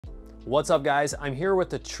What's up, guys? I'm here with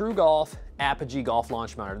the Trugolf Apogee golf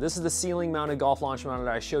launch monitor. This is the ceiling mounted golf launch monitor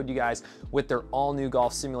I showed you guys with their all new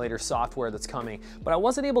golf simulator software that's coming, but I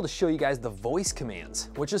wasn't able to show you guys the voice commands,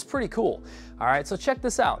 which is pretty cool. All right, so check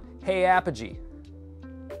this out. Hey Apogee,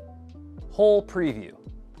 hole preview.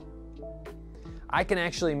 I can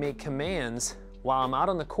actually make commands while I'm out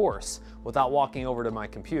on the course without walking over to my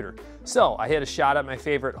computer. So I hit a shot at my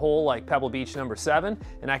favorite hole like Pebble Beach number 7,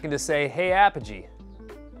 and I can just say, hey Apogee,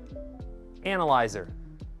 analyzer.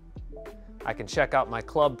 I can check out my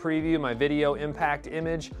club preview, my video impact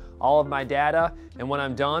image, all of my data, and when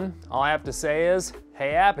I'm done, all I have to say is,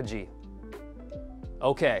 hey Apogee,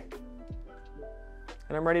 okay.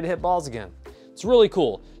 And I'm ready to hit balls again. It's really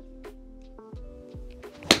cool.